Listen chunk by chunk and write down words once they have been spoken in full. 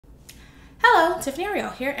Hello, Tiffany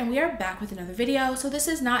Arielle here, and we are back with another video. So this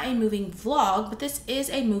is not a moving vlog, but this is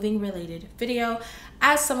a moving related video.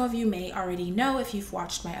 As some of you may already know, if you've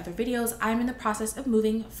watched my other videos, I'm in the process of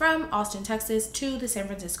moving from Austin, Texas to the San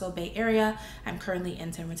Francisco Bay Area. I'm currently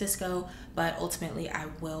in San Francisco, but ultimately I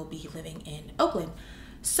will be living in Oakland.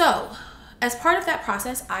 So as part of that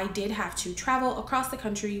process, I did have to travel across the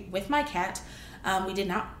country with my cat. We did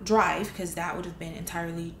not drive because that would have been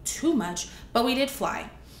entirely too much, but we did fly.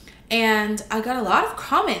 And I got a lot of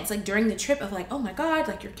comments like during the trip of like, oh my God,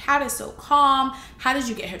 like your cat is so calm. How did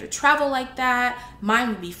you get her to travel like that? Mine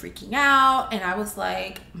would be freaking out. And I was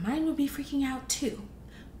like, mine would be freaking out too.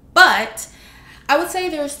 But I would say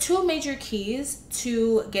there's two major keys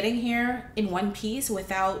to getting here in one piece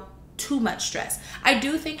without too much stress. I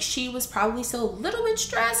do think she was probably still a little bit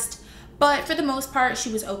stressed, but for the most part,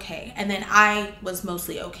 she was okay. And then I was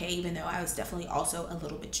mostly okay, even though I was definitely also a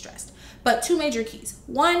little bit stressed. But two major keys.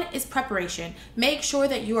 One is preparation. Make sure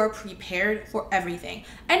that you are prepared for everything.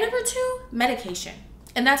 And number two, medication.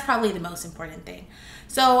 And that's probably the most important thing.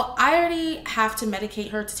 So I already have to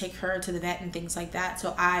medicate her to take her to the vet and things like that.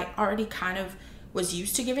 So I already kind of was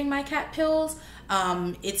used to giving my cat pills.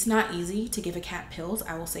 It's not easy to give a cat pills,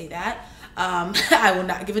 I will say that. I will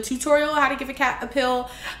not give a tutorial on how to give a cat a pill.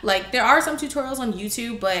 Like there are some tutorials on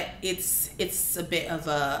YouTube, but it's a bit of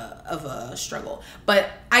a struggle. But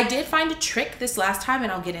I did find a trick this last time,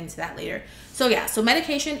 and I'll get into that later. So yeah, so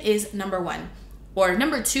medication is number one, or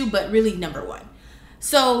number two, but really number one.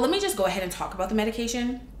 So let me just go ahead and talk about the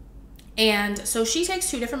medication. And so she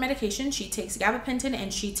takes two different medications. She takes gabapentin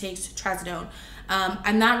and she takes trazodone.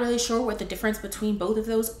 I'm not really sure what the difference between both of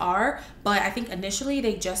those are, but I think initially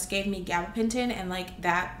they just gave me gabapentin and like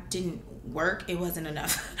that didn't work. It wasn't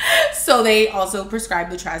enough. So they also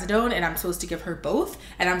prescribed the trazodone, and I'm supposed to give her both,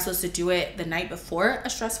 and I'm supposed to do it the night before a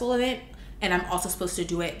stressful event. And I'm also supposed to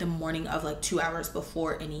do it the morning of like 2 hours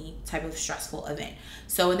before any type of stressful event.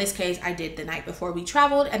 So in this case, I did the night before we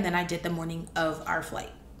traveled, and then I did the morning of our flight.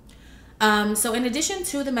 So in addition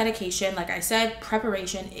to the medication, like I said,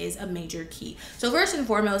 preparation is a major key. So first and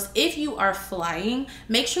foremost, if you are flying,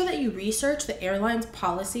 make sure that you research the airline's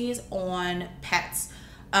policies on pets.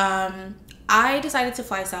 I decided to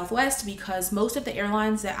fly Southwest because most of the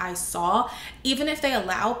airlines that I saw, even if they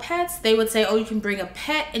allow pets, they would say, oh, you can bring a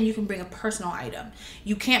pet and you can bring a personal item.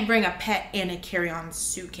 You can't bring a pet and a carry-on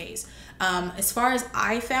suitcase. As far as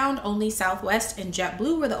I found, only Southwest and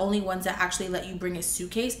JetBlue were the only ones that actually let you bring a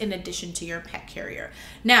suitcase in addition to your pet carrier.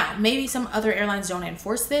 Now, maybe some other airlines don't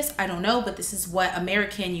enforce this. I don't know, but this is what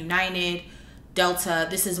American, United, Delta,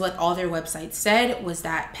 this is what all their websites said, was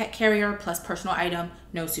that pet carrier plus personal item,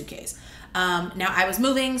 no suitcase. Now I was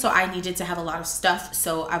moving, so I needed to have a lot of stuff.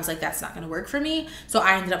 So I was like, that's not going to work for me. So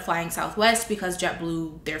I ended up flying Southwest because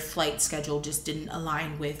JetBlue, their flight schedule just didn't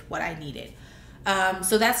align with what I needed.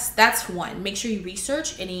 So that's one. Make sure you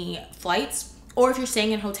research any flights, or if you're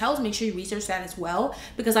staying in hotels, make sure you research that as well,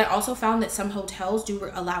 because I also found that some hotels do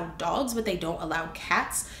allow dogs, but they don't allow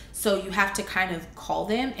cats. So you have to kind of call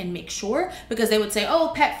them and make sure, because they would say,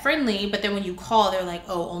 oh, pet friendly, but then when you call, they're like,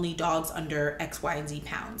 oh, only dogs under X, Y, and Z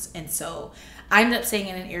pounds. And so I ended up staying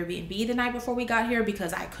in an Airbnb the night before we got here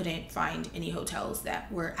because I couldn't find any hotels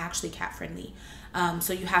that were actually cat friendly.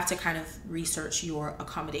 So you have to kind of research your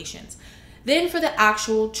accommodations. Then for the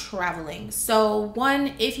actual traveling. So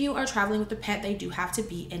one, if you are traveling with a pet, they do have to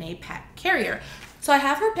be in a pet carrier. So I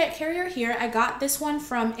have her pet carrier here. I got this one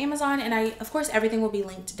from Amazon, and of course, everything will be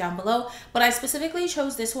linked down below, but I specifically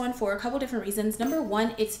chose this one for a couple different reasons. Number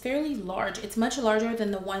one, it's fairly large. It's much larger than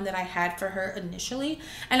the one that I had for her initially,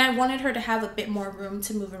 and I wanted her to have a bit more room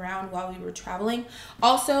to move around while we were traveling.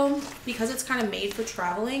 Also, because it's kind of made for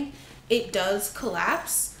traveling, it does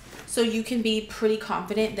collapse. So you can be pretty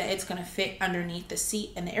confident that it's gonna fit underneath the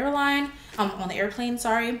seat in the on the airplane,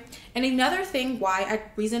 sorry. And another reason why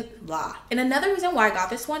I got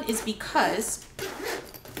this one is because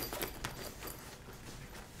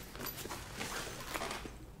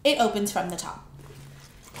it opens from the top.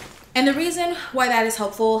 And the reason why that is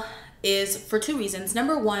helpful is for two reasons.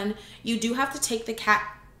 Number one, you do have to take the cat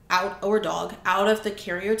out, or dog, out of the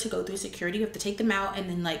carrier to go through security. You have to take them out and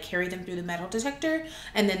then like carry them through the metal detector,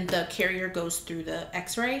 and then the carrier goes through the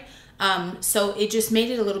x-ray. So it just made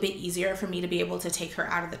it a little bit easier for me to be able to take her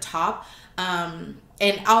out of the top. And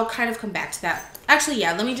I'll kind of come back to that. Actually,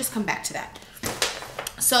 yeah, let me just come back to that.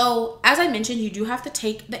 So as I mentioned, you do have to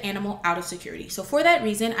take the animal out of security. So for that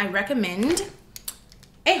reason, I recommend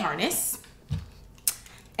a harness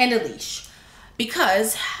and a leash,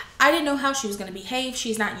 because I didn't know how she was going to behave.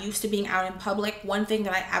 She's not used to being out in public. One thing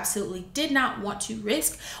that I absolutely did not want to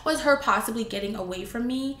risk was her possibly getting away from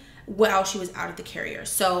me while she was out of the carrier.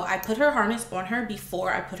 So I put her harness on her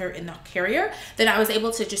before I put her in the carrier. Then I was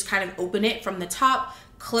able to just kind of open it from the top,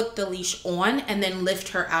 clip the leash on, and then lift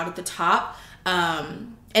her out at the top.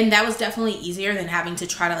 And that was definitely easier than having to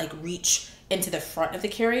try to like reach into the front of the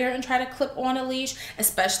carrier and try to clip on a leash,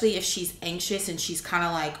 especially if she's anxious and she's kind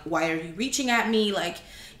of like, why are you reaching at me? Like,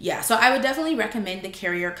 yeah, so I would definitely recommend the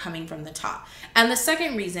carrier coming from the top. And the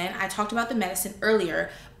second reason, I talked about the medicine earlier,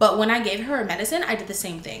 but when I gave her her medicine, I did the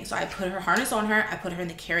same thing. So I put her harness on her, I put her in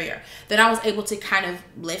the carrier. Then I was able to kind of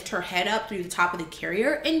lift her head up through the top of the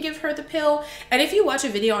carrier and give her the pill. And if you watch a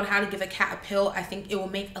video on how to give a cat a pill, I think it will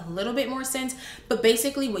make a little bit more sense. But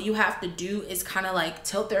basically what you have to do is kind of like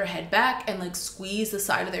tilt their head back and like squeeze the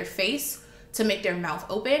side of their face to make their mouth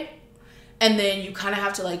open. And then you kind of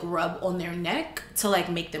have to like rub on their neck to like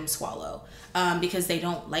make them swallow, because they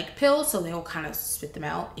don't like pills, so they'll kind of spit them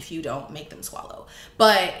out if you don't make them swallow.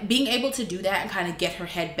 But being able to do that and kind of get her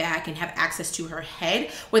head back and have access to her head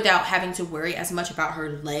without having to worry as much about her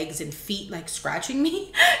legs and feet like scratching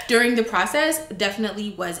me during the process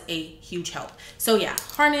definitely was a huge help. So yeah,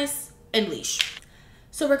 harness and leash.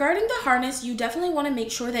 So regarding the harness, you definitely want to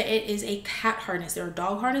make sure that it is a cat harness. There are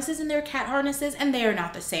dog harnesses and there are cat harnesses, and they are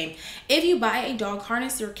not the same. If you buy a dog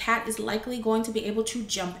harness, your cat is likely going to be able to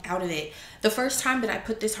jump out of it. The first time that I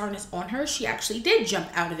put this harness on her, she actually did jump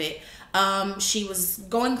out of it. She was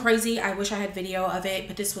going crazy. I wish I had video of it,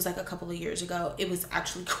 but this was like a couple of years ago. It was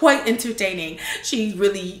actually quite entertaining. She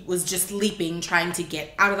really was just leaping, trying to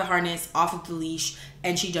get out of the harness, off of the leash,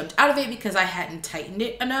 and she jumped out of it because I hadn't tightened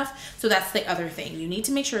it enough. So that's the other thing. You need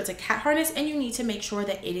to make sure it's a cat harness, and you need to make sure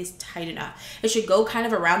that it is tight enough. It should go kind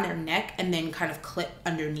of around their neck and then kind of clip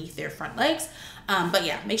underneath their front legs. But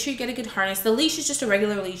yeah, make sure you get a good harness. The leash is just a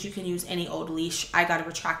regular leash. You can use any old leash. I got a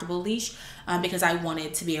retractable leash because I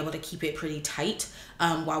wanted to be able to keep it pretty tight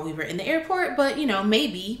while we were in the airport. But you know,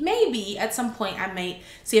 maybe at some point I might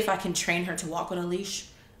see if I can train her to walk on a leash.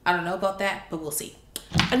 I don't know about that, but we'll see.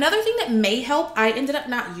 Another thing that may help, I ended up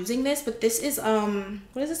not using this, but this is,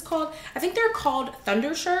 what is this called? I think they're called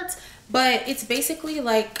Thunder shirts, but it's basically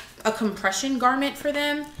like a compression garment for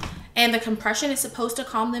them. And the compression is supposed to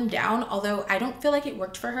calm them down, although I don't feel like it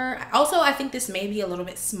worked for her. Also, I think this may be a little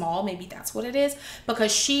bit small. Maybe that's what it is, because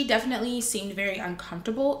she definitely seemed very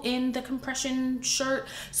uncomfortable in the compression shirt.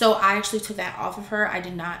 So I actually took that off of her. I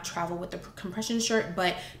did not travel with the compression shirt,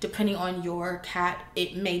 but depending on your cat,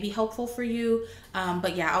 it may be helpful for you.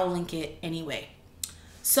 But yeah, I'll link it anyway.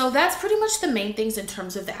 So that's pretty much the main things in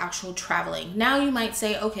terms of the actual traveling. Now you might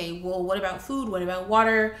say, okay, well, what about food? What about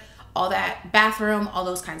water? All that, bathroom, all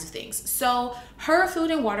those kinds of things. So her food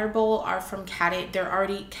and water bowl are from Cat It. They're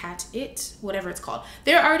already whatever it's called.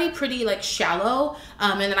 They're already pretty like shallow.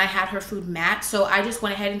 And then I had her food mat. So I just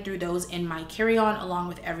went ahead and threw those in my carry-on along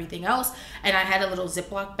with everything else. And I had a little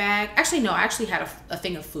Ziploc bag. Actually, no, I actually had a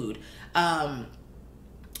thing of food.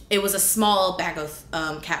 It was a small bag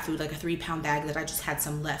of cat food, like a 3-pound bag that I just had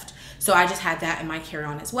some left. So I just had that in my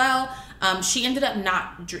carry-on as well. She ended up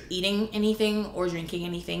not eating anything or drinking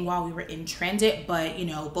anything while we were in transit, but you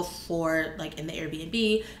know, before, like in the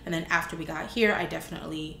Airbnb, and then after we got here,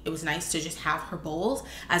 it was nice to just have her bowls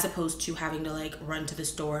as opposed to having to like run to the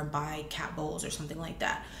store and buy cat bowls or something like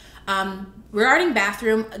that. Regarding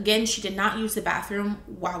bathroom, again, she did not use the bathroom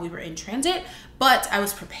while we were in transit, but I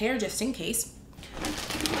was prepared just in case.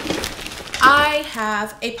 I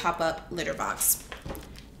have a pop-up litter box,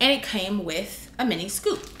 and it came with a mini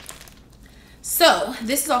scoop. So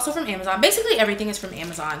this is also from Amazon. Basically everything is from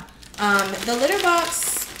Amazon. The litter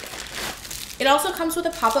box, it also comes with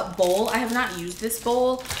a pop-up bowl. I have not used this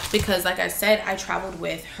bowl because, like I said, I traveled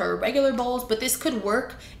with her regular bowls, but this could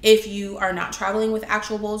work if you are not traveling with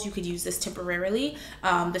actual bowls. You could use this temporarily.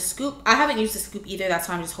 The scoop, I haven't used the scoop either. That's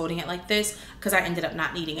why I'm just holding it like this, because I ended up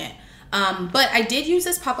not needing it. But I did use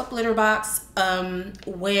this pop-up litter box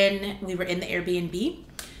when we were in the Airbnb.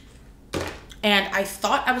 And I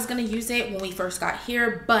thought I was going to use it when we first got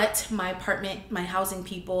here, but my housing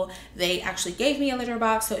people, they actually gave me a litter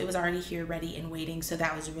box, so it was already here ready and waiting, so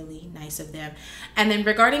that was really nice of them. And then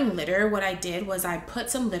regarding litter, what I did was I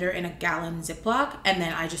put some litter in a gallon Ziploc, and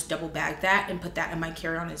then I just double bagged that and put that in my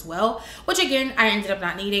carry-on as well, which again, I ended up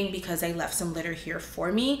not needing because they left some litter here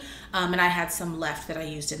for me, and I had some left that I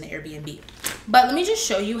used in the Airbnb. But let me just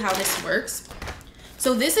show you how this works.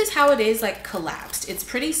 So this is how it is like collapsed. It's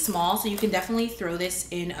pretty small, so you can definitely throw this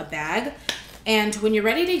in a bag. And when you're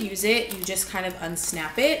ready to use it, you just kind of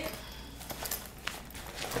unsnap it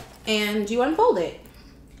and you unfold it.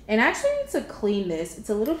 And I actually need to clean this. It's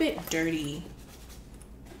a little bit dirty.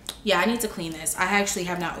 Yeah, I need to clean this. I actually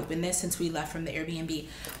have not opened this since we left from the Airbnb.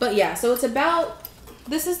 But yeah, so it's about,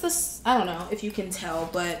 I don't know if you can tell,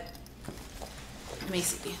 but let me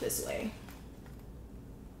see, this way.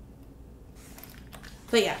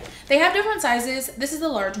 But yeah, they have different sizes. This is the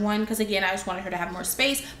large one because again, I just wanted her to have more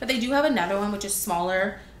space, but they do have another one which is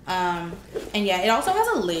smaller. And yeah, it also has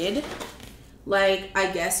a lid. Like,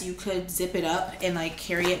 I guess you could zip it up and like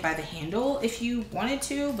carry it by the handle if you wanted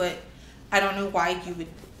to, but I don't know why you would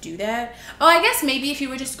do that. Oh, I guess maybe if you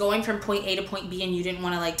were just going from point A to point B and you didn't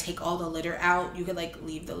want to like take all the litter out, you could like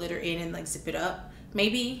leave the litter in and like zip it up.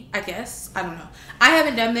 Maybe, I guess, I don't know. I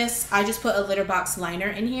haven't done this. I just put a litter box liner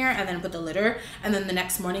in here and then put the litter, and then the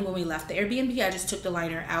next morning when we left the Airbnb, I just took the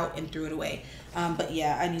liner out and threw it away. But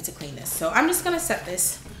yeah, I need to clean this, so I'm just gonna set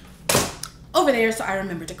this over there so I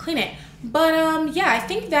remember to clean it. But yeah, I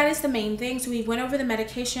think that is the main thing. So we went over the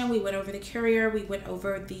medication, we went over the carrier, we went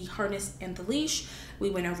over the harness and the leash, we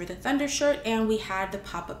went over the thunder shirt, and we had the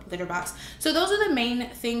pop-up litter box. So those are the main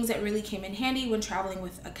things that really came in handy when traveling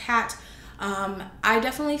with a cat. I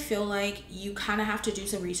definitely feel like you kind of have to do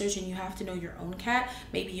some research and you have to know your own cat.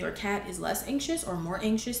 Maybe your cat is less anxious or more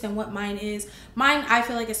anxious than what mine is. Mine, I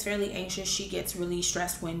feel like, is fairly anxious. She gets really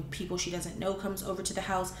stressed when people she doesn't know comes over to the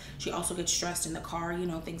house. She also gets stressed in the car, you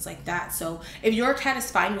know, things like that. So if your cat is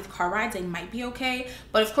fine with car rides, they might be okay.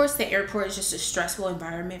 But of course, the airport is just a stressful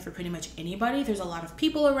environment for pretty much anybody. There's a lot of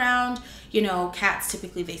people around. You know, cats,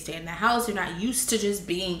 typically they stay in the house. They're not used to just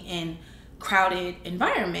being in crowded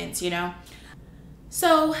environments, you know.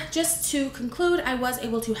 So just to conclude, I was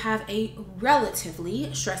able to have a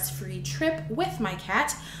relatively stress-free trip with my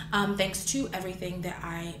cat, thanks to everything that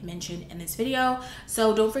I mentioned in this video.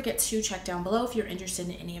 So don't forget to check down below if you're interested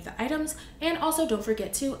in any of the items, and also don't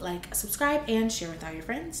forget to like, subscribe, and share with all your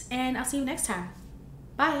friends, and I'll see you next time.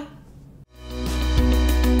 Bye.